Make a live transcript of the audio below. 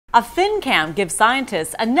A fin cam gives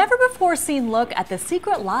scientists a never-before-seen look at the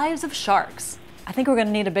secret lives of sharks. I think we're going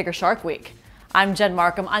to need a bigger Shark Week. I'm Jen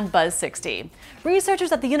Markham on Buzz 60.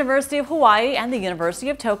 Researchers at the University of Hawaii and the University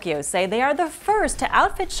of Tokyo say they are the first to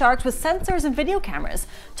outfit sharks with sensors and video cameras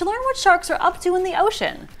to learn what sharks are up to in the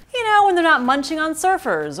ocean. You know, when they're not munching on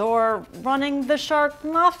surfers or running the shark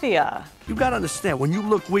mafia. You gotta understand, when you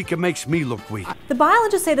look weak, it makes me look weak. The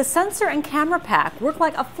biologists say the sensor and camera pack work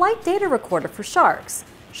like a flight data recorder for sharks,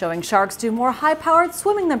 showing sharks do more high-powered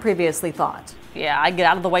swimming than previously thought. Yeah, I'd get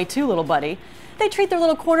out of the way too, little buddy. They treat their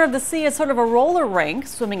little corner of the sea as sort of a roller rink,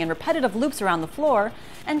 swimming in repetitive loops around the floor,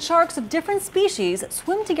 and sharks of different species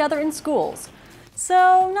swim together in schools.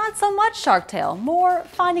 So, not so much Shark Tale, more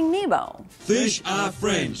Finding Nemo. Fish are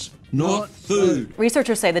friends, not food.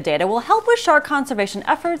 Researchers say the data will help with shark conservation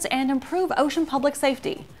efforts and improve ocean public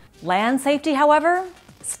safety. Land safety, however,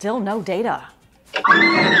 still no data.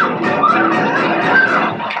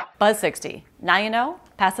 Buzz 60. Now you know,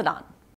 pass it on.